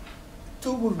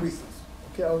 2 good reasons,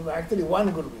 okay, or actually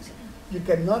 1 good reason. You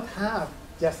cannot have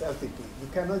just LTP. You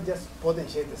cannot just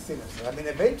potentiate the synapses. I mean,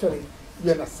 eventually,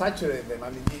 you're going to saturate them. I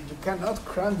mean, you cannot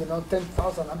cram,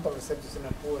 10,000 AMPA receptors in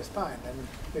a poor spine. I mean,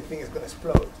 the thing is going to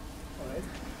explode, all right?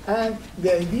 And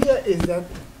the idea is that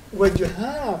what you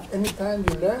have, anytime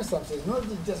you learn something, it's not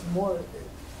just more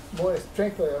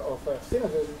strength of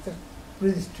synapses, it's just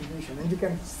redistribution. And you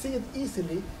can see it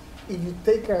easily if you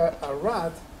take a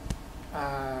rat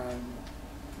and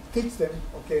teach them,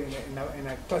 okay, in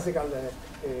a classical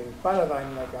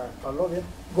paradigm like a Pavlovian,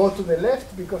 go to the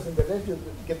left, because in the left you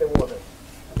get the water.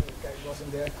 And the guy goes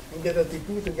in there and get a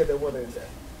TP to get the water in there.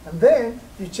 And then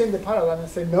you change the paradigm and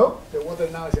say, no, the water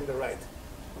now is in the right.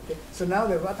 Okay? So now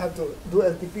the rat has to do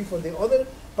LTP for the other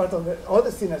part of the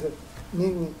other synapses,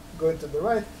 meaning going to the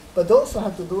right, but also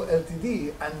have to do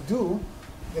LTD and do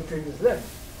the previous learning.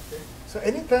 Okay? So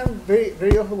anytime,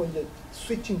 very often when you're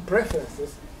switching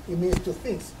preferences, it means 2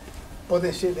 things.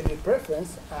 Potentiate the new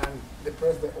preference and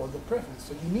depress the older preference.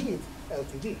 So you need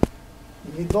LTD.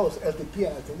 You need both LTP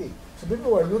and LTD. So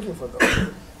people were looking for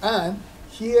those. And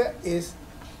here is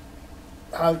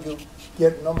how you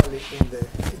get normally in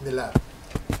the lab.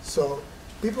 So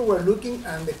people were looking,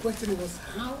 and the question was,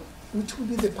 which would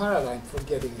be the paradigm for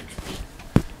getting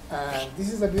it? And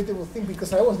this is a beautiful thing,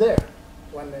 because I was there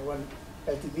when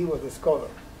LTD was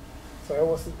discovered. So I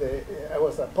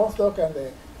was a postdoc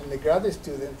and the graduate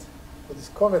student who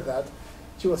discovered that.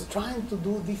 She was trying to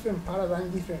do different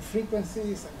paradigms, different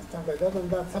frequencies, and stuff like that. And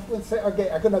that someone said, okay,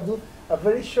 I'm going to do a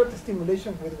very short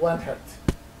stimulation with 1 hertz.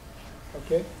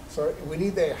 Okay, so we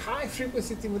need a high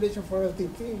frequency stimulation for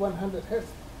LTP, 100 hertz.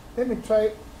 Let me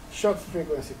try short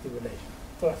frequency stimulation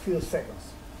for a few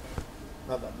seconds,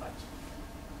 not that much.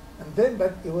 And then,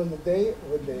 but it was the day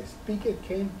when the speaker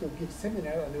came to give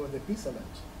seminar, and it was the pizza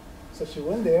lunch. So she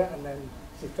went there, and then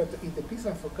she started to eat the pizza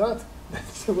and forgot that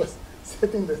she was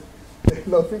setting the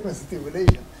low frequency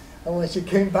stimulation. And when she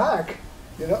came back,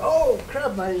 oh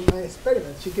crap, my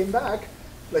experiment. She came back,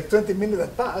 like 20 minutes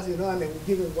had passed, and they would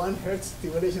give her 1 hertz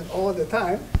stimulation all the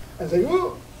time, and say,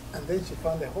 whoa! And then she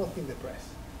found the whole thing depressed.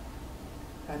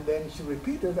 And then she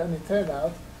repeated, and it turned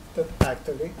out that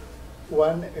actually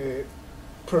one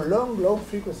prolonged low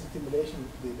frequency stimulation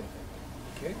did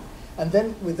effect. Okay? And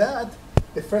then with that,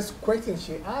 the first question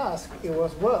she asked, it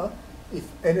was, well, if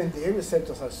NMDA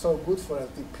receptors are so good for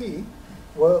LTP,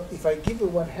 well, if I give you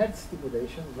 1 Hz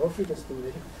stimulation, low frequency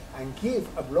stimulation, and give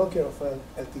a blocker of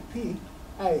LTP,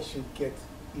 I should get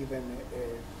even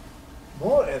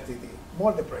more LTD,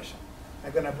 more depression.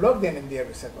 I'm going to block the NMDA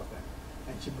receptors then.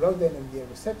 And she blocked the NMDA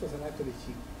receptors, and actually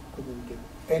she couldn't get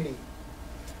any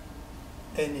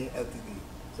LTD.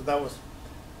 So that was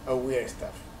a weird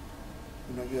stuff.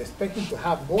 You know, you're expecting to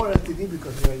have more LTD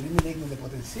because you're eliminating the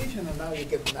potentiation, and now you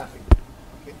get nothing.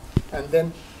 Okay? And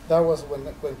then that was when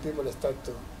people start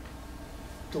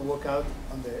to work out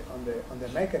on the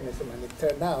mechanism, and it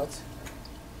turned out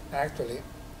actually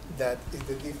that is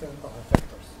the difference of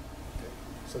effectors. Okay?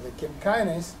 So the Kim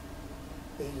kinase,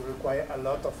 you require a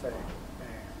lot of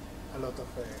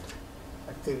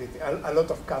activity, a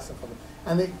lot of calcium for them.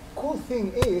 And the cool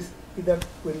thing is that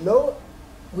if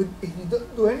you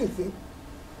don't do anything,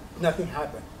 nothing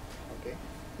happens. Okay?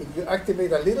 If you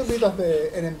activate a little bit of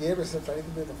the NMDA receptor, a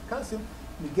little bit of calcium,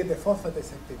 you get the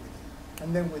phosphatase activity.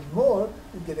 And then with more,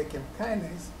 you get the Kim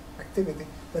kinase activity,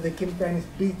 but the Kim kinase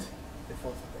beat the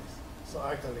phosphatase.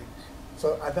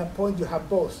 So at that point, you have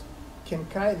both Kim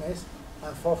kinase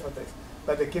and phosphatase.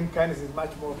 But the Kim kinase is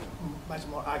much more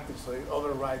active, so it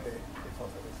overrides the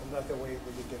phosphatase. And that's the way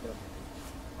that you get that.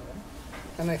 Okay?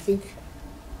 And I think,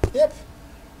 yep.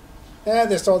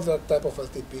 And there's all that type of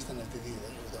LTPs and LTD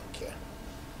that you don't care.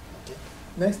 Okay.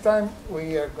 Next time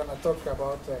we are going to talk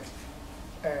about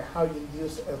how you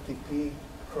use LTP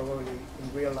probably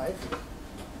in real life.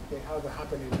 Okay, how that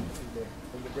happens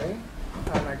in the brain.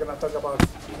 And I'm going to talk about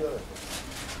the other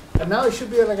things. And now it should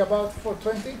be like about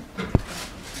 4:20.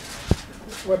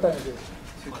 What time is it?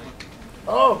 2:20.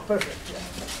 Oh, perfect. Yeah.